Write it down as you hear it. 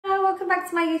welcome back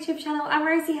to my YouTube channel. I'm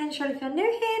Rosie Henshaw. If you're new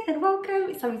here, then welcome.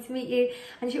 It's lovely to meet you.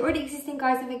 And if you're already existing,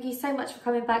 guys, then thank you so much for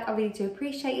coming back. I really do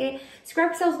appreciate it. So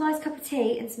grab yourselves a nice cup of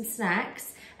tea and some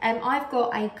snacks. I've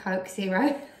got a Coke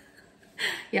Zero.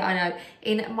 Yeah, I know.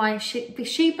 In my,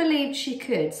 she believed she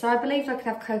could. So I believed I could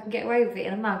have Coke and get away with it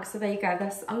in a mug. So there you go.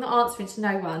 I'm not answering to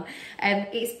no one.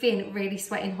 It's been really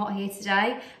sweating hot here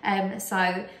today. So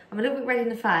I'm a little bit red in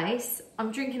the face.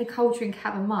 I'm drinking a cold drink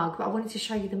out of a mug, but I wanted to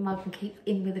show you the mug and keep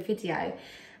in with the video.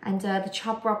 And the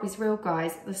chub rub is real,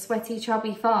 guys. The sweaty,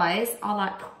 chubby thighs are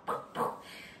like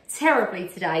terribly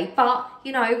today. But,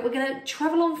 you know, we're going to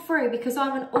travel on through because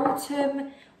I'm an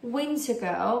autumn winter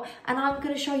girl, and I'm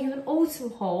going to show you an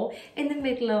autumn haul in the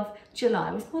middle of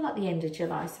July. It's more like the end of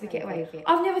July, so we get away with it.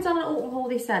 I've never done an autumn haul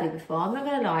this early before, I'm not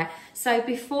going to lie. So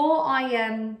before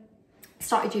I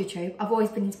started YouTube, I've always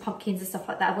been into pumpkins and stuff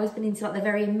like that. I've always been into like the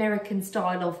very American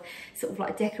style of sort of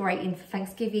like decorating for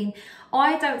Thanksgiving.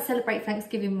 I don't celebrate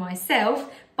Thanksgiving myself,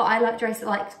 but I like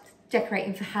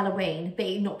decorating for Halloween, but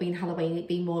it not being Halloween, it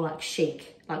being more like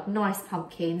chic, like nice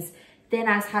pumpkins. Then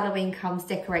as Halloween comes,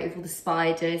 decorate with all the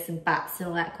spiders and bats and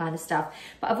all that kind of stuff.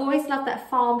 But I've always loved that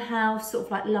farmhouse, sort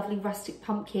of like lovely rustic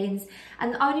pumpkins.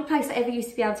 And the only place I ever used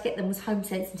to be able to get them was Home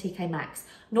Sense and TK Maxx.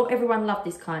 Not everyone loved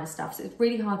this kind of stuff, so it's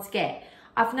really hard to get.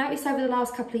 I've noticed over the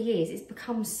last couple of years, it's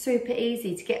become super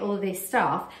easy to get all of this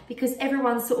stuff because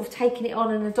everyone's sort of taking it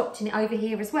on and adopting it over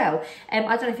here as well. I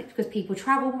don't know if it's because people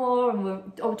travel more and we're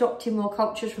adopting more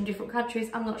cultures from different countries,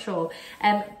 I'm not sure.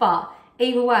 But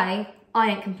either way,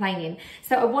 I ain't complaining.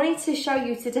 So I wanted to show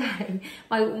you today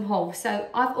my autumn haul. So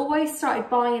I've always started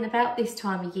buying about this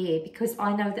time of year because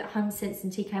I know that Home Sense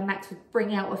and TK Maxx would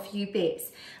bring out a few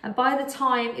bits. And by the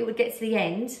time it would get to the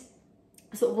end,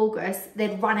 sort of August,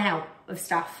 they'd run out of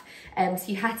stuff. So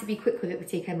you had to be quick with it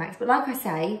with TK Maxx. But like I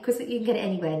say, because you can get it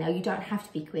anywhere now, you don't have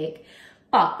to be quick.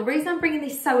 But the reason I'm bringing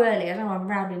this so early, I know I'm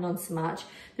rambling on so much,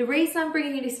 the reason I'm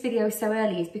bringing you this video so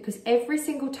early is because every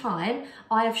single time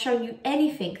I have shown you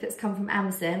anything that's come from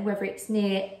Amazon, whether it's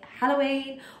near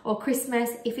Halloween or Christmas,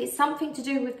 if it's something to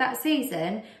do with that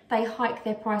season, they hike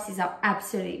their prices up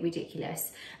absolutely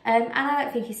ridiculous. And I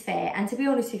don't think it's fair. And to be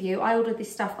honest with you, I ordered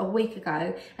this stuff a week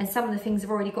ago and some of the things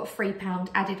have already got £3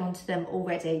 added onto them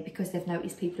already because they've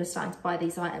noticed people are starting to buy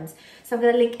these items. So I'm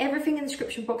going to link everything in the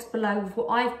description box below with what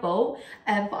I've bought.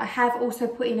 But I have also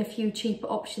put in a few cheaper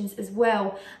options as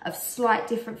well of slight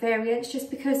different variants just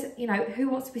because, you know, who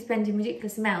wants to be spending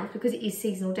ridiculous amounts because it is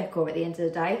seasonal decor at the end of the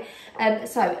day.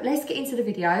 So let's get into the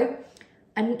video.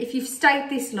 And if you've stayed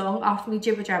this long after me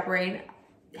jibber jabbering,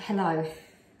 hello.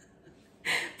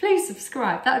 Please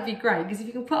subscribe, that would be great because if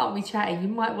you can put up me chatting, you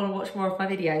might want to watch more of my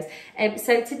videos.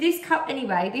 So to this cup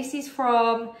anyway, this is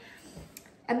from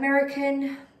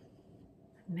American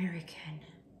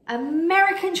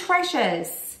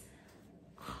Treasures.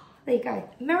 There you go,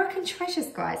 American Treasures,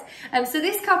 guys. So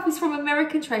this cup is from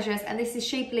American Treasures and this is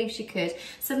She Believes She Could.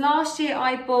 So last year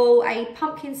I bought a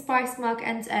pumpkin spice mug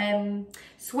and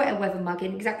sweater weather mug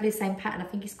in exactly the same pattern. I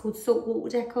think it's called Sweet Water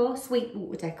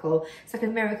Decor. It's like an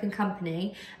American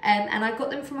company. And I got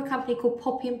them from a company called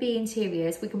Poppy and Bee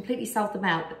Interiors. We completely sold them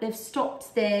out, but they've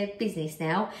stopped their business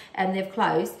now and they've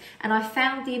closed. And I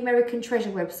found the American Treasure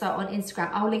website on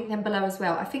Instagram. I'll link them below as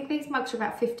well. I think these mugs are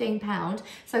about £15.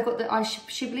 So I got the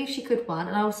She Believes She Could one,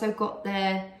 and I also got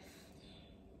their,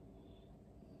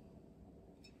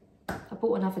 I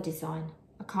bought another design.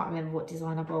 I can't remember what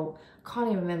design I bought. I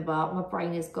can't even remember, my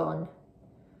brain is gone.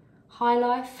 High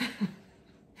Life.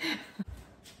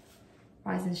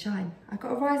 Rise and Shine. I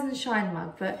got a Rise and Shine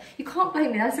mug, but you can't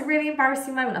blame me. That's a really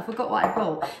embarrassing moment. I forgot what I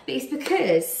bought, but it's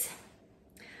because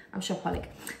I'm shopaholic.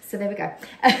 So there we go.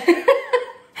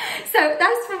 So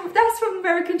that's from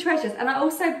American Treasures. And I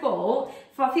also bought,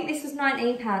 for I think this was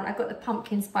 £19, I got the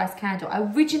pumpkin spice candle. I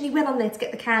originally went on there to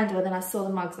get the candle and then I saw the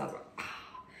mugs and I was like, oh,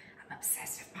 I'm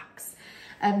obsessed with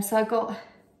mugs. So I got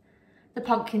the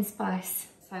pumpkin spice.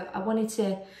 So I wanted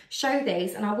to show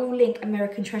these, and I will link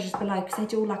American Treasures below because they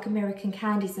do all like American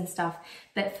candies and stuff,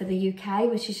 but for the UK,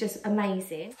 which is just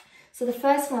amazing. So the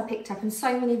first one I picked up, and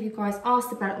so many of you guys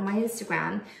asked about it on my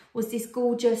Instagram, was this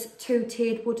gorgeous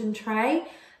 2-tiered wooden tray.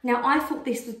 Now I thought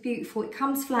this was beautiful. It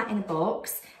comes flat in a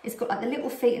box. It's got like the little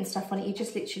feet and stuff on it. You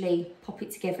just literally pop it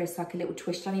together. It's like a little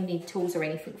twist. You don't even need tools or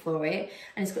anything for it.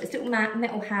 And it's got this little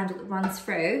metal handle that runs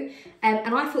through.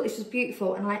 And I thought this was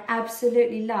beautiful. And I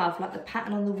absolutely love like the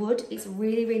pattern on the wood. It's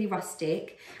really, really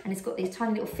rustic. And it's got these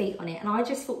tiny little feet on it. And I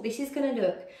just thought this is going to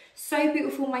look so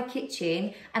beautiful in my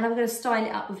kitchen, and I'm going to style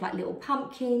it up with like little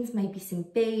pumpkins, maybe some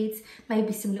beads,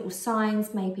 maybe some little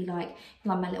signs, maybe like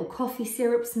my little coffee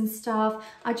syrups and stuff.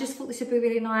 I just thought this would be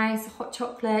really nice. Hot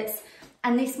chocolates.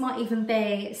 And this might even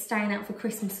be staying out for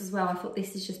Christmas as well. I thought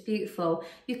this is just beautiful.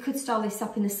 You could style this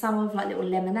up in the summer with like little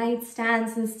lemonade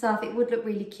stands and stuff. It would look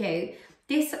really cute.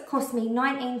 This cost me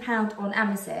 £19 on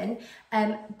Amazon,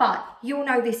 but you'll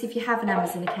know this if you have an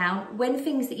Amazon account, when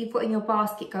things that you've got in your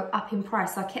basket go up in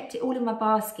price. So I kept it all in my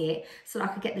basket so that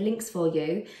I could get the links for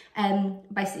you,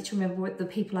 basically to remember what the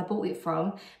people I bought it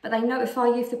from. But they notify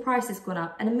you if the price has gone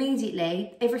up, and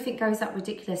immediately everything goes up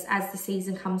ridiculous as the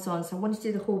season comes on. So I wanted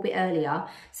to do the haul a bit earlier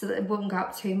so that it wouldn't go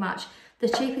up too much. The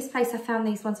cheapest place I found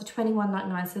these ones are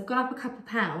 £21.99, so they've gone up a couple of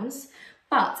pounds,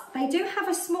 but they do have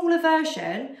a smaller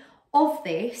version of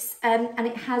this, and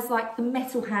it has like the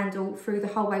metal handle through the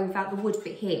whole way without the wood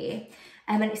bit here,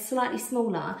 and it's slightly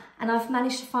smaller, and I've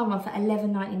managed to find one for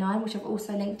 £11.99, which I've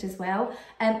also linked as well.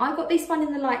 I got this one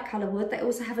in the light colour wood. They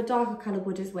also have a darker colour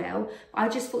wood as well, but I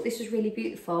just thought this was really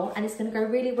beautiful and it's going to go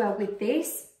really well with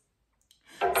this.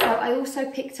 So I also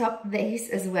picked up this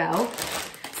as well.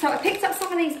 So I picked up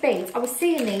some of these beads. I was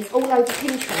seeing these all over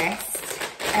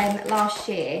Pinterest last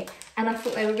year, and I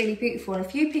thought they were really beautiful, and a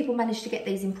few people managed to get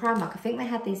these in Primark. I think they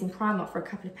had these in Primark for a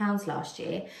couple of pounds last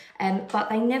year, but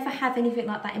they never have anything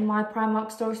like that in my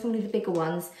Primark store. It's normally the bigger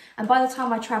ones, and by the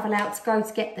time I travel out to go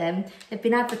to get them, they've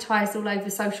been advertised all over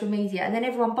social media, and then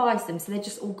everyone buys them, so they're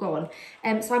just all gone.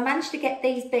 So I managed to get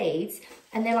these beads,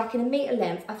 and they're like in a metre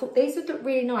length. I thought these would look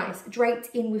really nice,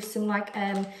 draped in with some like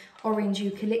orange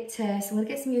eucalyptus. I'm going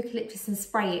to get some eucalyptus and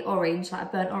spray it orange, like a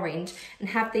burnt orange, and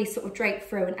have these sort of draped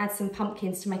through and add some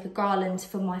pumpkins to make a garland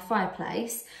for my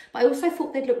fireplace. But I also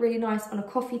thought they'd look really nice on a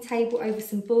coffee table over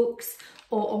some books,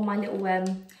 or on my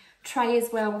little tray as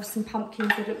well with some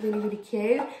pumpkins. They look really, really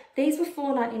cute. These were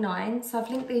 £4.99, so I've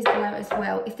linked these below as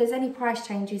well. If there's any price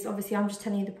changes, obviously I'm just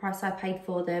telling you the price I paid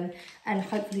for them, and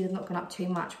hopefully they've not gone up too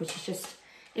much, which is just,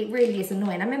 it really is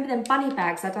annoying. I remember them bunny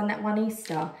bags, I'd done that one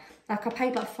Easter. Like I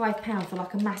paid like £5 for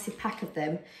like a massive pack of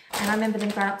them, and I remember them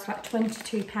going up to like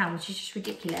 £22, which is just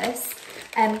ridiculous.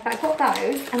 But I got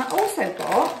those, and I also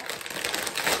got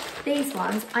these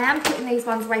ones. I am putting these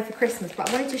ones away for Christmas, but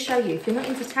I wanted to show you, if you're not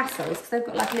into tassels, because they've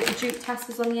got like little jute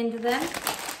tassels on the end of them.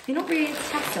 If you're not really into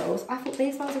tassels, I thought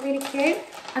these ones are really cute.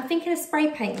 I'm thinking of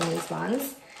spray painting these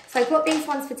ones. So I got these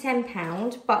ones for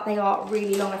 £10, but they are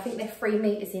really long. I think they're 3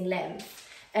 metres in length,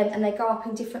 and they go up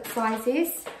in different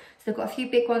sizes. So they've got a few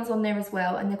big ones on there as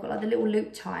well, and they've got like the little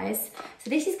loop ties.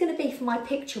 So this is going to be for my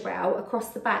picture rail across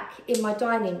the back in my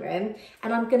dining room,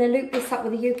 and I'm going to loop this up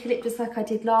with a eucalyptus like I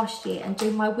did last year, and do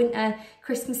my winter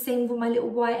Christmas scene with my little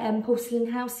white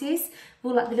porcelain houses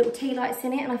with all like the little tea lights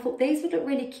in it. And I thought these would look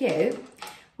really cute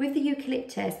with the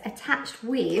eucalyptus attached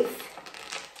with,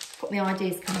 got my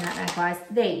ideas coming out now guys,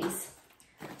 these.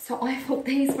 So I thought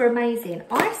these were amazing.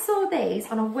 I saw these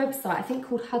on a website, I think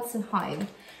called Hudson Home,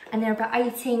 and they're about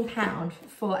 £18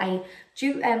 for a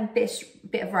jute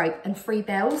bit of rope and 3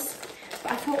 bells.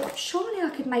 But I thought, surely I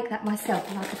could make that myself,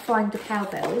 and I could find the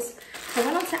cowbells. So I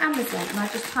went onto Amazon and I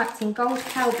just typed in gold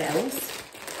cowbells,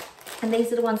 and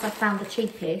these are the ones I found the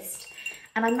cheapest.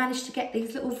 And I managed to get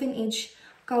these little vintage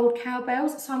gold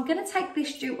cowbells. So I'm going to take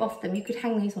this jute off them. You could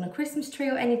hang these on a Christmas tree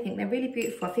or anything. They're really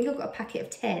beautiful. I think I've got a packet of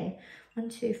 10. 1,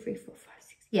 2, 3, 4, 5,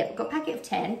 6. Yeah, I've got a packet of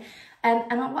 10.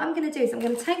 And what I'm going to do is I'm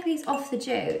going to take these off the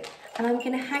jute, and I'm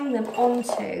going to hang them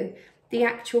onto the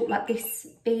actual, like this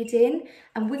beading.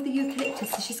 And with the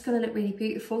eucalyptus, it's just going to look really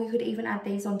beautiful. You could even add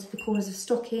these onto the corners of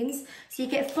stockings. So you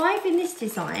get 5 in this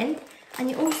design,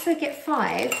 and you also get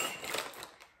 5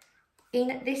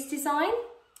 in this design.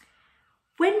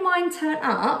 When mine turn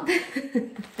up,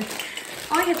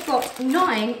 I have got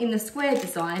 9 in the square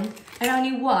design and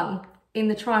only 1 in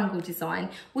the triangle design,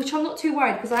 which I'm not too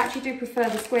worried, because I actually do prefer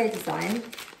the square design.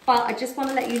 But I just want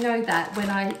to let you know that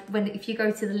if you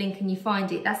go to the link and you find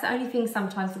it, that's the only thing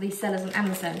sometimes with these sellers on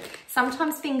Amazon.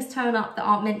 Sometimes things turn up that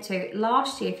aren't meant to.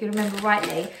 Last year, if you remember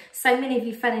rightly, so many of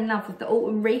you fell in love with the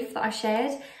autumn wreath that I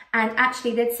shared, and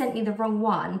actually they'd sent me the wrong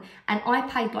one, and I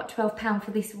paid like £12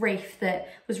 for this wreath that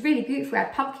was really beautiful, it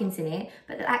had pumpkins in it,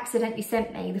 but they accidentally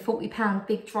sent me the £40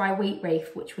 big dry wheat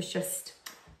wreath, which was just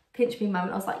pinch me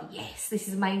moment. I was like, yes, this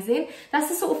is amazing. That's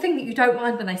the sort of thing that you don't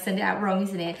mind when they send it out wrong,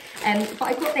 isn't it? But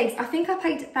I got these. I think I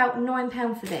paid about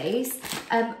 £9 for these,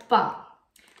 but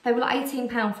they were like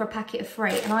 £18 for a packet of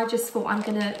 3, and I just thought, I'm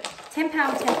gonna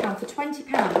 £10 for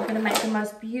 £20. I'm gonna make the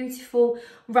most beautiful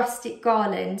rustic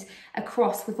garland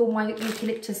across with all my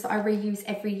eucalyptus that I reuse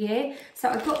every year. So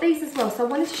I got these as well. So I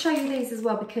wanted to show you these as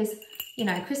well, because you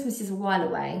know Christmas is a while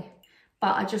away.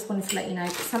 But I just wanted to let you know,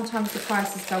 sometimes the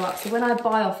prices go up. So when I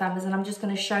buy off Amazon, I'm just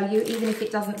going to show you, even if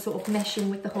it doesn't sort of mesh in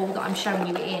with the haul that I'm showing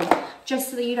you it in, just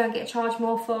so that you don't get charged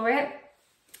more for it.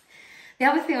 The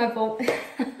other thing I bought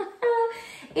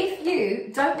if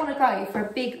you don't want to go for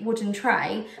a big wooden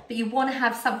tray, but you want to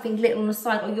have something little on the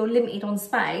side, or you're limited on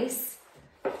space,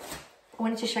 I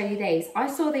wanted to show you these. I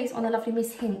saw these on the lovely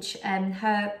Miss Hinch,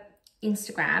 her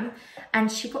Instagram,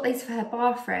 and she got these for her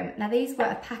bathroom. Now these were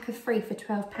a pack of 3 for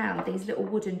 £12, these little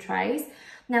wooden trays.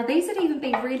 Now these would even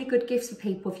be really good gifts for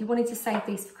people if you wanted to save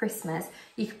these for Christmas.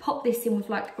 You could pop this in with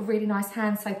like a really nice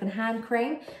hand soap and hand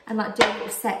cream, and like do a little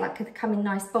set, like they come in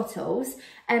nice bottles.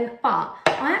 But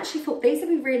I actually thought these would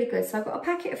be really good. So I've got a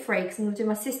packet of 3 because I'm gonna do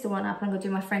my sister one up and I'm gonna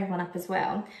do my friend one up as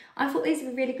well. I thought these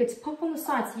would be really good to pop on the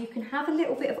side so you can have a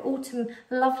little bit of autumn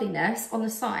loveliness on the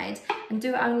side and do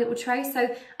your own little tray.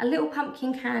 So a little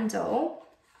pumpkin candle,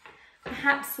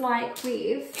 perhaps like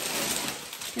with,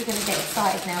 you're going to get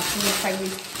excited now, so I'm going to show you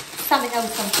something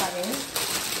else I'm showing.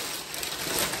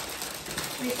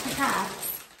 With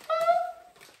perhaps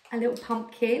a little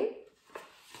pumpkin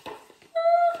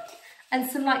and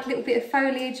some like little bit of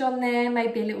foliage on there,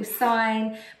 maybe a little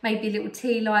sign, maybe a little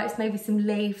tea lights, maybe some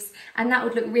leaves, and that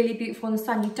would look really beautiful on the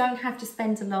sun. You don't have to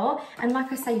spend a lot, and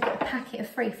like I say, you get a packet of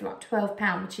 3 for like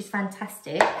 £12, which is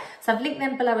fantastic. So I've linked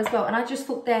them below as well, and I just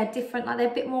thought they're different, like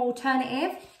they're a bit more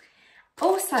alternative.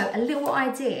 Also, a little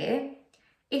idea,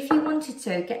 if you wanted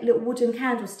to get little wooden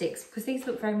candlesticks, because these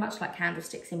look very much like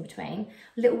candlesticks in between,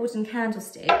 little wooden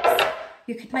candlesticks,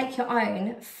 you could make your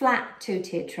own flat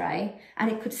 2-tiered tray, and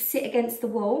it could sit against the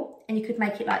wall, and you could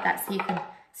make it like that so you can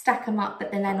stack them up,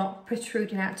 but then they're not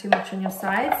protruding out too much on your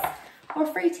sides. Or a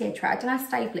 3-tiered tray, I don't know how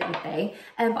stable it would be,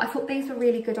 but I thought these were a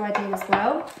really good idea as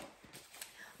well.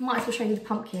 Might as well show you the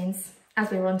pumpkins as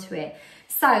we're onto it.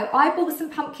 So I bought some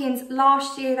pumpkins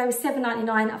last year. They were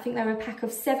 £7.99. I think they were a pack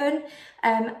of 7,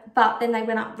 but then they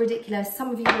went up ridiculous. Some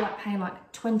of you were like paying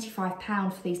like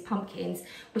 £25 for these pumpkins,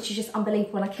 which is just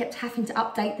unbelievable. And I kept having to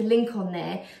update the link on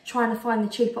there, trying to find the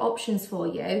cheaper options for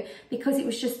you, because it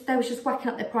was just, they were just whacking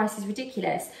up their prices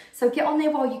ridiculous. So get on there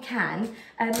while you can.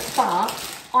 But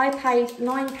I paid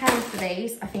 £9 for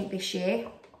these, I think this year.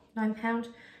 £9?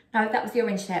 No, that was the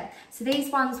orange set. So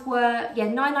these ones were, yeah,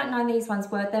 £9.99 these ones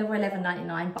were, they were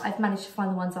 £11.99, but I've managed to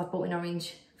find the ones I've bought in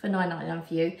orange for £9.99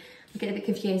 for you. I'm getting a bit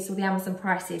confused with all the Amazon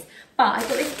prices. But I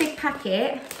got this big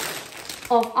packet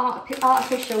of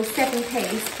artificial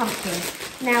 7-piece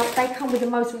pumpkins. Now, they come with the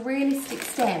most realistic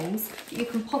stems that you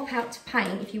can pop out to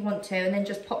paint if you want to, and then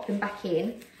just pop them back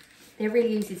in. They're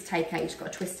really easy to take out, you just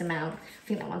got to twist them out. I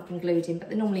think that one's been glued in, but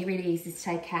they're normally really easy to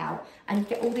take out. And you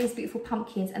get all these beautiful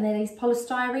pumpkins, and they're these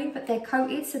polystyrene, but they're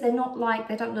coated, so they're not like,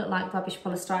 they don't look like rubbish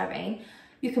polystyrene.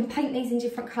 You can paint these in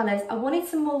different colours. I wanted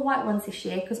some more white ones this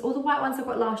year, because all the white ones I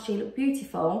got last year look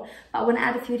beautiful, but I want to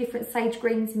add a few different sage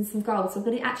greens and some gold. So I'm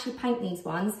going to actually paint these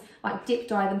ones, like dip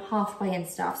dye them halfway and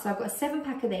stuff. So I've got a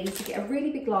 7-pack of these. You get a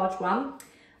really big large one,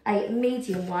 a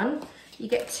medium one. You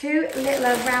get 2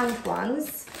 littler round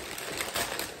ones.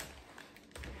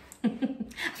 I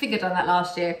think I've done that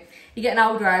last year. You get an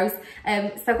old rose.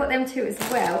 So I've got them 2 as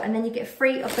well. And then you get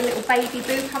 3 of the little baby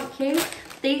boo pumpkins.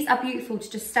 These are beautiful to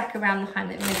just stack around the home.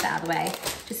 Let me move that out of the way.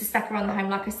 Just to stack around the home.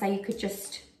 Like I say, you could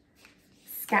just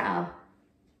scatter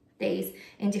these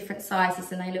in different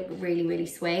sizes, and they look really, really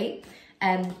sweet.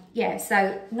 Yeah,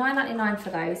 so £9.99 for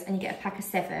those, and you get a pack of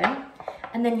 7.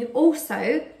 And then you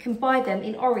also can buy them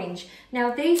in orange.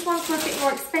 Now these ones were a bit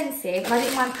more expensive, and I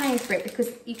didn't mind paying for it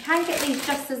because you can get these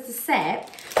just as a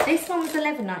set. This one was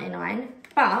 £11.99,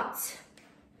 but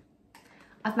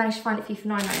I've managed to find it for you for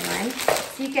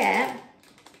 £9.99. So you get,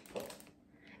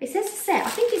 it says a set, I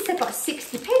think it said like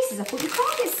 60 pieces. I thought you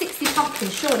can't get 60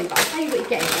 pumpkins surely, but I'll tell you what you're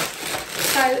getting.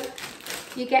 So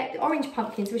you get the orange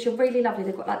pumpkins, which are really lovely.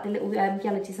 They've got like the little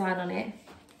yellow design on it.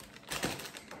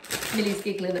 Millie's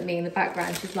giggling at me in the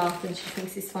background. She's laughing. She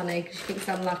thinks it's funny because she thinks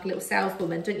I'm like a little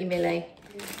saleswoman, don't you, Millie?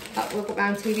 But we've got my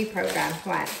own TV programme.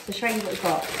 Right, so show you what we've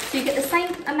got. So you get the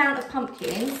same amount of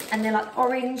pumpkins, and they're like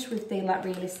orange with the like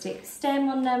realistic stem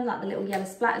on them, like the little yellow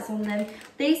splatters on them.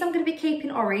 These I'm going to be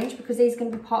keeping orange because these are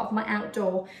going to be part of my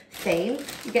outdoor theme.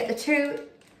 You get the 2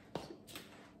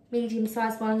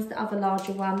 medium-sized ones, the other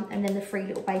larger one, and then the 3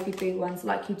 little baby boo ones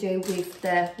like you do with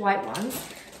the white ones.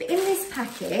 But in this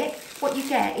packet, what you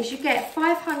get is you get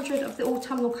 500 of the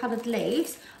autumnal coloured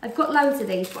leaves. I've got loads of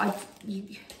these, but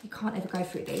you can't ever go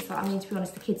through these. But I mean, to be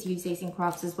honest, the kids use these in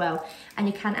crafts as well. And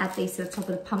you can add these to the top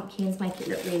of the pumpkins, make it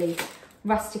look really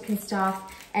rustic and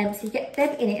stuff. So you get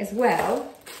them in it as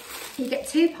well. You get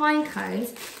 2 pine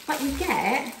cones, but you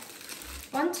get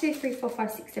 1, 2, 3, 4,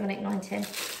 5, 6, 7, 8, 9, 10.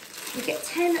 You get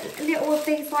 10 little of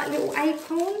these like little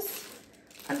acorns.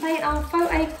 And they are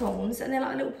faux acorns, and they're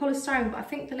like a little polystyrene, but I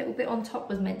think the little bit on top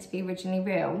was meant to be originally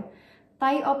real.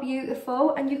 They are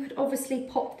beautiful, and you could obviously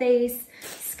pop these,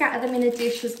 scatter them in a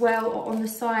dish as well, or on the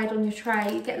side on your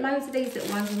tray. You get loads of these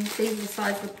little ones, and these are the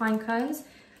size of the pine cones.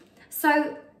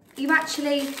 So you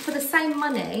actually, for the same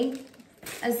money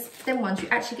as them ones, you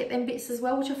actually get them bits as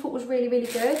well, which I thought was really,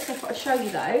 really good. So I thought I'd show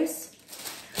you those.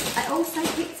 I also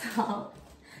picked up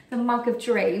the Mug of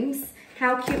Dreams.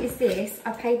 How cute is this?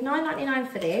 I paid $9.99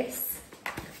 for this,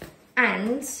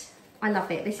 and I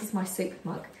love it. This is my soup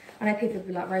mug. I know people will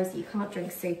be like, Rosie, you can't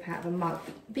drink soup out of a mug,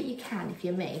 but you can if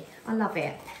you're me. I love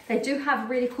it. They do have a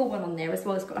really cool one on there as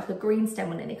well. It's got like a green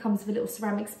stem on it, and it comes with a little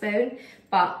ceramic spoon,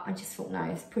 but I just thought, no,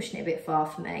 it's pushing it a bit far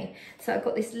for me. So I've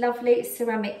got this lovely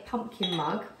ceramic pumpkin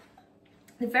mug.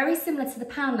 They're very similar to the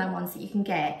Poundland ones that you can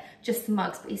get, just the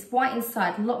mugs, but it's white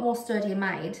inside, a lot more sturdier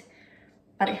made,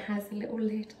 but it has a little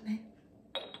lid on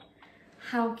it.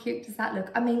 How cute does that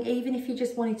look? I mean, even if you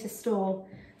just wanted to store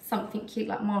something cute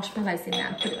like marshmallows in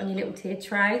that and put it on your little tiered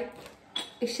tray,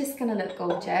 it's just gonna look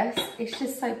gorgeous. It's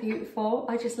just so beautiful.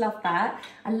 I just love that.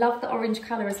 I love the orange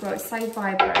colour as well. It's so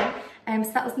vibrant.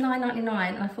 So that was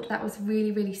 $9.99, and I thought that was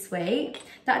really, really sweet.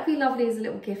 That'd be lovely as a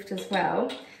little gift as well.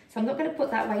 So I'm not gonna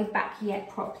put that way back yet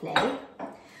properly.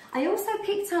 I also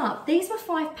picked up, these were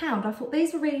 £5. I thought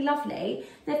these were really lovely.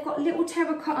 They've got little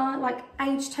terracotta, like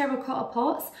aged terracotta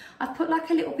pots. I've put like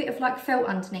a little bit of like felt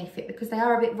underneath it because they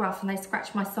are a bit rough and they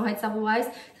scratch my sides otherwise.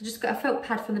 So I just got a felt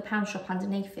pad from the pound shop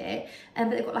underneath it.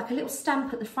 But they've got like a little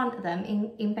stamp at the front of them,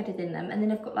 embedded in them. And then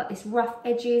they've got like this rough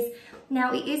edges.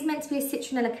 Now it is meant to be a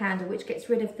citronella candle, which gets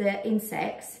rid of the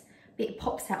insects, but it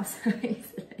pops out so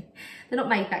easily. They're not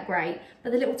made that great,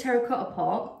 but the little terracotta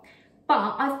pot.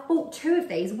 But I've bought two of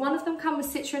these. One of them come with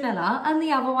citronella and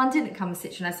the other one didn't come with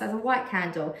citronella, so it's a white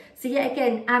candle. So yet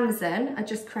again, Amazon are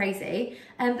just crazy.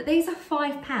 But these are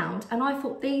 £5, and I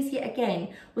thought these yet again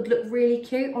would look really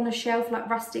cute on a shelf, like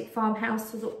rustic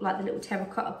farmhouses, like the little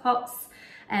terracotta pots.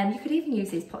 You could even use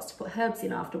these pots to put herbs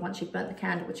in after once you've burnt the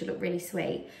candle, which would look really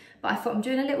sweet. But I thought I'm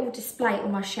doing a little display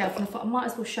on my shelf, and I thought I might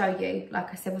as well show you,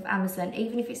 like I said with Amazon,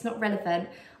 even if it's not relevant,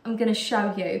 I'm going to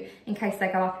show you in case they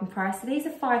go up in price. So these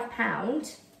are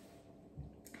 £5.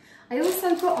 I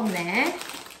also got on there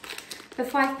for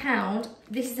 £5.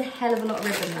 This is a hell of a lot of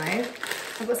ribbon though.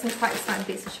 I've got some quite exciting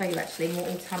bits to show you actually, more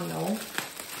autumnal.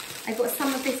 I got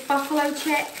some of this buffalo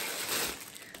check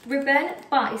ribbon,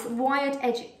 but it's wired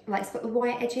edge, like it's got the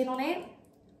wire edging on it.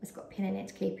 It's got a pin in it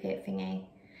to keep it thingy.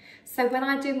 So when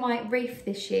I do my wreath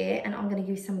this year, and I'm going to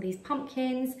use some of these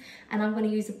pumpkins, and I'm going to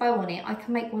use a bow on it, I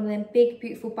can make one of them big,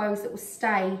 beautiful bows that will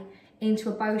stay into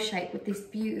a bow shape with this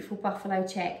beautiful buffalo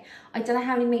check. I don't know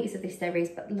how many meters of this there is,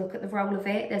 but look at the roll of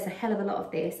it. There's a hell of a lot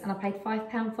of this, and I paid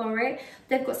 £5 for it.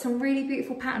 They've got some really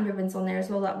beautiful pattern ribbons on there as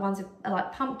well, like ones with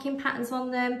like pumpkin patterns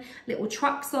on them, little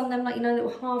trucks on them, like, you know,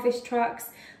 little harvest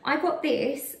trucks. I got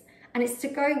this, and it's to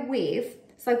go with,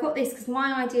 so I got this because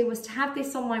my idea was to have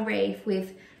this on my wreath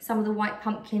with some of the white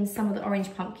pumpkins, some of the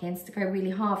orange pumpkins to go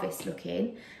really harvest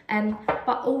looking.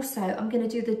 But also I'm going to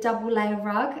do the double layer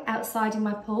rug outside in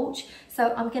my porch.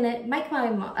 So I'm going to make my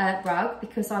own rug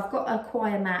because I've got a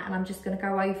choir mat, and I'm just going to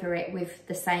go over it with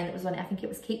the saying that was on it. I think it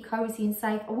was keep cozy and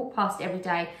safe. I walk past it every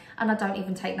day and I don't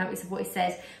even take notice of what it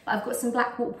says. But I've got some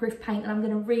black waterproof paint, and I'm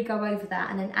going to re-go over that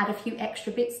and then add a few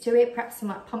extra bits to it, perhaps some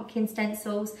like pumpkin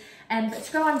stencils. But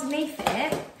to go underneath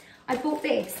it, I bought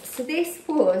this. So this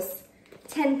was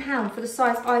 £10 for the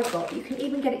size I got. You can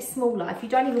even get it smaller. If you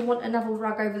don't even want another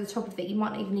rug over the top of it, you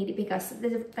might not even need it bigger. So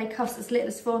they cost as little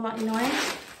as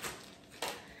 £4.99.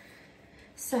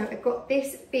 So I've got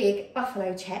this big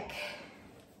buffalo check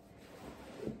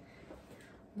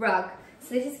rug.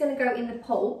 So this is going to go in the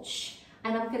porch,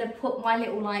 and I'm going to put my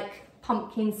little like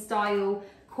pumpkin style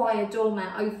choir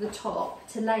doormat over the top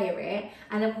to layer it,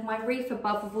 and then with my wreath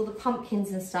above with all the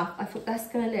pumpkins and stuff. I thought that's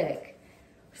going to look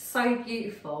so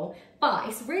beautiful, but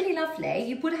it's really lovely.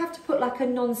 You would have to put like a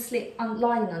non-slip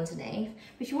lining underneath,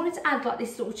 but if you wanted to add like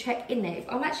this little check in there,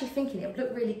 I'm actually thinking it would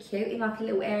look really cute in like a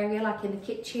little area, like in the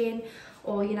kitchen,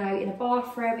 or you know, in a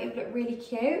bathroom. It would look really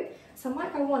cute. So I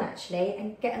might go on actually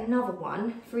and get another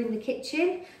one for in the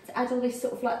kitchen to add all this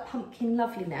sort of like pumpkin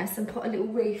loveliness, and put a little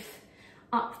wreath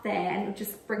up there, and it'll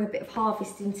just bring a bit of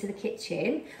harvest into the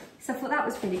kitchen. So I thought that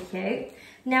was really cute.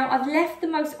 Now I've left the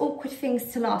most awkward things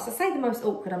to last. I say the most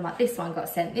awkward, I'm like, this one got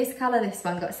sent this colour, this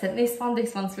one got sent this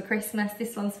one's for Christmas,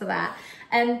 this one's for that.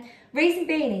 Reason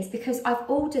being is because I've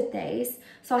ordered these,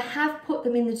 so I have put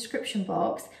them in the description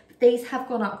box, but these have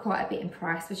gone up quite a bit in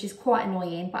price, which is quite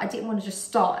annoying, but I didn't want to just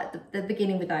start at the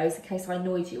beginning with those in case I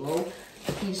annoyed you all.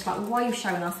 You're just like, well, why are you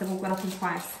showing us? They've all gone up in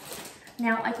price.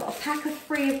 Now I got a pack of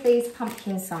 3 of these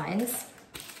pumpkin signs.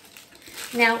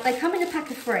 Now they come in a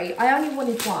pack of 3. I only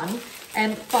wanted one,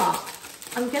 but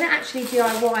I'm going to actually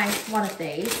DIY one of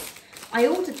these. I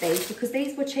ordered these because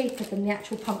these were cheaper than the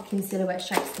actual pumpkin silhouette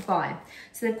shapes to buy.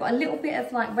 So they've got a little bit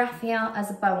of like raffia as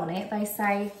a bow on it. They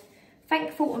say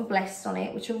thankful and blessed on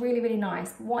it, which are really, really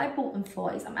nice. But what I bought them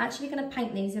for is I'm actually going to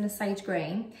paint these in a sage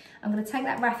green. I'm going to take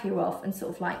that raffia off and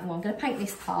sort of like, well, I'm going to paint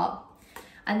this part.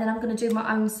 And then I'm going to do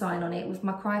my own sign on it with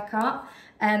my cry cut.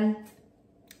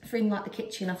 For in like the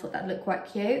kitchen, I thought that'd look quite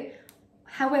cute.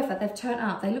 However, they've turned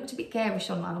up. They looked a bit garish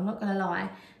online, I'm not going to lie.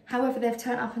 However, they've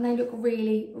turned up and they look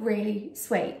really, really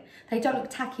sweet. They don't look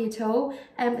tacky at all.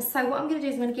 So what I'm going to do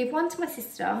is I'm going to give one to my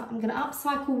sister. I'm going to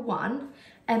upcycle one.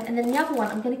 And then the other one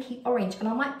I'm going to keep orange. And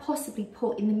I might possibly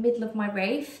put in the middle of my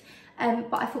wreath.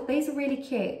 But I thought these are really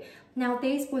cute. Now,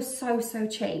 these were so, so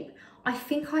cheap. I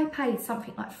think I paid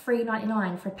something like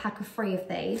 $3.99 for a pack of 3 of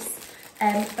these.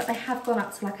 But they have gone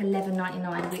up to like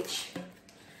 $11.99, which...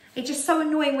 It's just so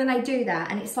annoying when they do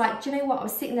that. And it's like, do you know what? I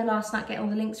was sitting there last night getting all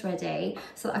the links ready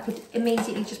so that I could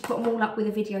immediately just put them all up with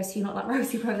a video so you're not like,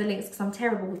 Rosie, where are the links? Because I'm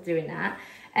terrible with doing that.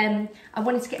 I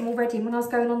wanted to get them all ready. And when I was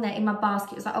going on there in my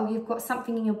basket, it was like, oh, you've got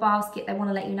something in your basket. They want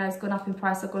to let you know it's gone up in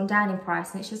price or gone down in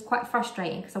price. And it's just quite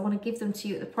frustrating because I want to give them to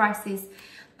you at the prices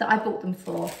that I bought them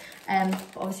for.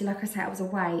 But obviously, like I said, I was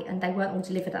away and they weren't all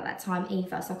delivered at that time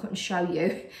either. So I couldn't show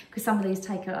you because some of these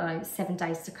take, I don't know, 7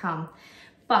 days to come.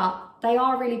 But they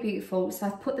are really beautiful, so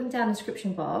I've put them down in the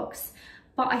description box.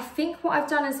 But I think what I've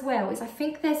done as well is I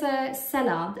think there's a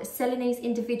seller that's selling these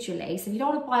individually. So if you don't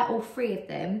want to buy all 3 of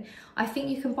them, I think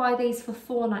you can buy these for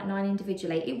 $4.99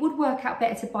 individually. It would work out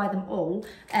better to buy them all,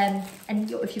 and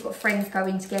if you've got friends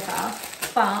going together.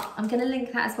 But I'm going to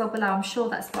link that as well below. I'm sure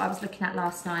that's what I was looking at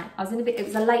last night. It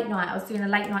was a late night. I was doing a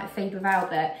late night feed with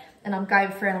Albert. And I'm going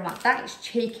through and I'm like, that is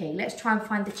cheeky. Let's try and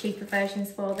find the cheaper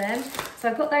versions for them. So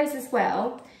I got those as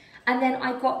well. And then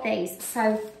I got these.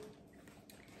 So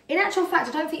in actual fact,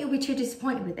 I don't think you'll be too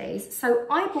disappointed with these. So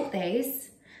I bought these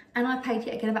and I paid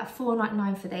yet again about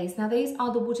 $4.99 for these. Now these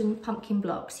are the wooden pumpkin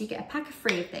blocks. You get a pack of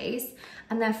 3 of these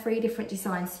and they're 3 different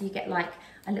designs. So you get like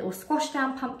a little squash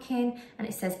down pumpkin and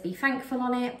it says be thankful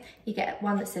on it. You get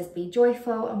one that says be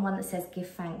joyful and one that says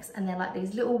give thanks. And they're like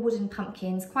these little wooden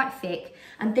pumpkins, quite thick.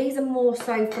 And these are more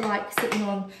so for like sitting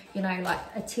on, you know, like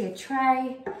a tiered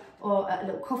tray or a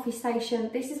little coffee station.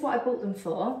 This is what I bought them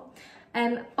for.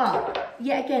 But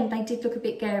yet again, they did look a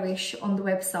bit garish on the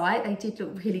website. They did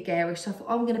look really garish. So I thought,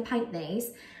 oh, I'm going to paint these.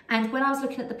 And when I was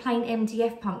looking at the plain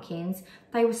MDF pumpkins,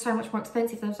 they were so much more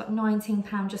expensive. They was like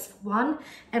 £19 just for one.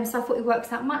 So I thought it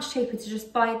works out much cheaper to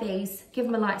just buy these, give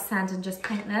them a light sand and just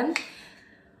paint them.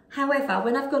 However,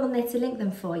 when I've gone on there to link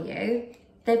them for you,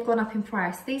 they've gone up in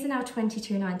price. These are now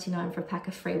 $22.99 for a pack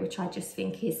of 3, which I just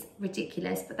think is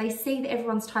ridiculous. But they see that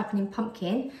everyone's typing in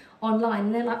pumpkin online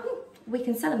and they're like, we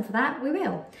can sell them for that, we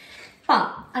will.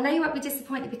 But I know you won't be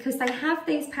disappointed because they have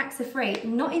these packs of 3,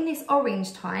 not in this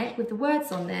orange type with the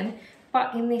words on them,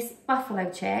 but in this buffalo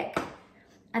check.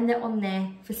 And they're on there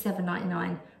for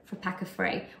 $7.99 for a pack of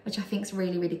 3, which I think is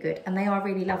really, really good. And they are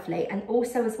really lovely. And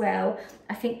also as well,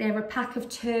 I think they're a pack of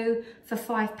 2 for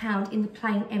 £5 in the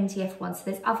plain MDF one. So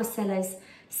there's other sellers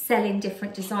selling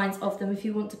different designs of them if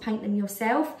you want to paint them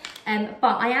yourself.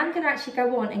 But I am going to actually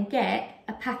go on and get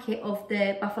a packet of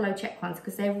the buffalo check ones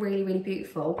because they're really, really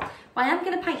beautiful. But I am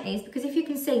going to paint these because if you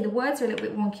can see, the words are a little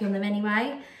bit wonky on them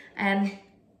anyway.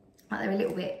 Like they're a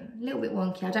little bit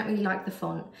wonky. I don't really like the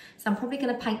font. So I'm probably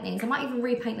going to paint these. I might even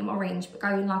repaint them orange, but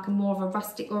go in like a more of a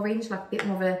rustic orange, like a bit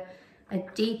more of a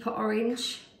deeper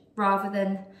orange rather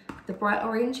than the bright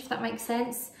orange, if that makes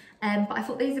sense. But I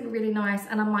thought these would be really nice,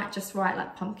 and I might just write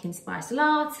like pumpkin spice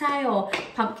latte or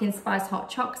pumpkin spice hot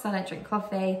chocolate because I don't drink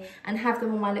coffee, and have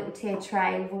them on my little tiered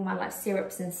tray with all my like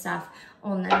syrups and stuff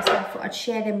on them. So I thought I'd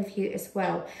share them with you as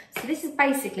well. So this is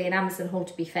basically an Amazon haul,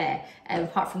 to be fair,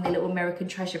 apart from the little American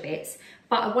treasure bits.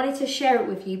 But I wanted to share it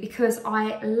with you because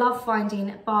I love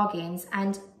finding bargains.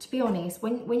 And to be honest,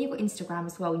 when you've got Instagram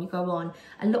as well, and you go on,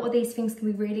 a lot of these things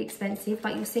can be really expensive.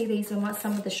 Like you'll see these on like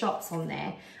some of the shops on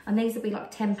there, and these will be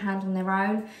like £10 on their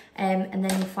own. And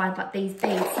then you find like these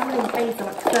beads. Some of these beads are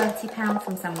like £30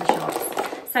 from some of the shops.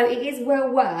 So it is well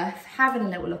worth having a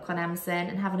little look on Amazon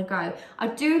and having a go. I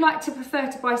do like to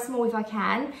prefer to buy small if I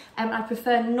can. I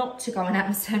prefer not to go on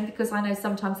Amazon because I know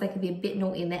sometimes they can be a bit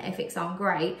naughty and their ethics aren't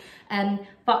great.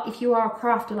 But if you are a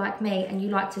crafter like me and you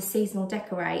like to seasonal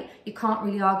decorate, you can't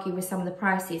really argue with some of the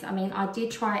prices. I mean, I did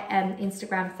try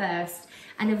Instagram first,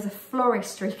 and there was a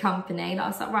floristry company. And I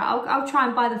was like, right, I'll try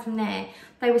and buy them from there.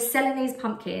 They were selling these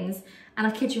pumpkins, and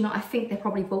I kid you not, I think they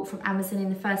probably bought from Amazon in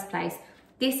the first place.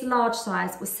 This large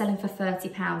size was selling for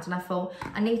 £30 and I thought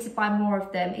I need to buy more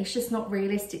of them. It's just not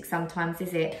realistic sometimes,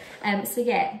 is it? So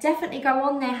yeah, definitely go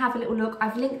on there, have a little look.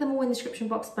 I've linked them all in the description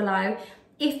box below.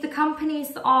 If the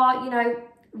companies are, you know,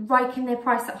 raking their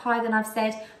price up higher than I've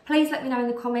said, please let me know in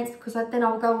the comments, because then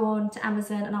I'll go on to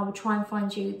Amazon and I will try and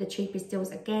find you the cheapest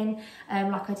deals again,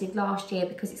 like I did last year,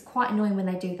 because it's quite annoying when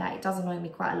they do that. It does annoy me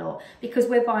quite a lot, because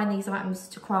we're buying these items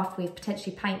to craft with,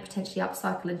 potentially paint, potentially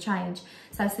upcycle and change.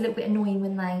 So it's a little bit annoying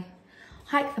when they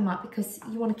hike them up, because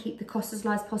you want to keep the cost as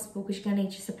low as possible, because you're going to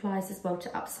need your supplies as well to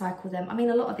upcycle them. I mean,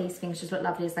 a lot of these things just look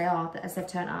lovely as they are, as they've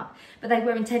turned up, but they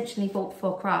were intentionally bought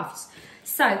for crafts.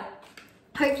 So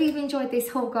hopefully you've enjoyed this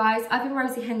haul, guys. I've been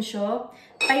Rosie Henshaw.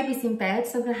 Baby's in bed,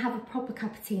 so I'm going to have a proper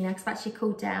cup of tea now, because I've actually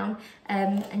cooled down.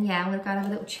 And yeah, I'm going to go and have a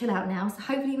little chill out now. So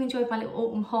hopefully you've enjoyed my little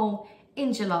autumn haul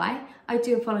in July. I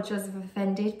do apologise if I've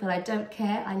offended, but I don't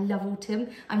care. I love autumn.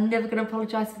 I'm never going to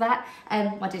apologise for that.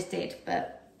 I just did,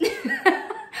 but you know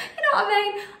what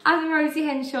I mean? I'm Rosie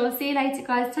Henshaw. See you later,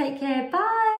 guys. Take care. Bye.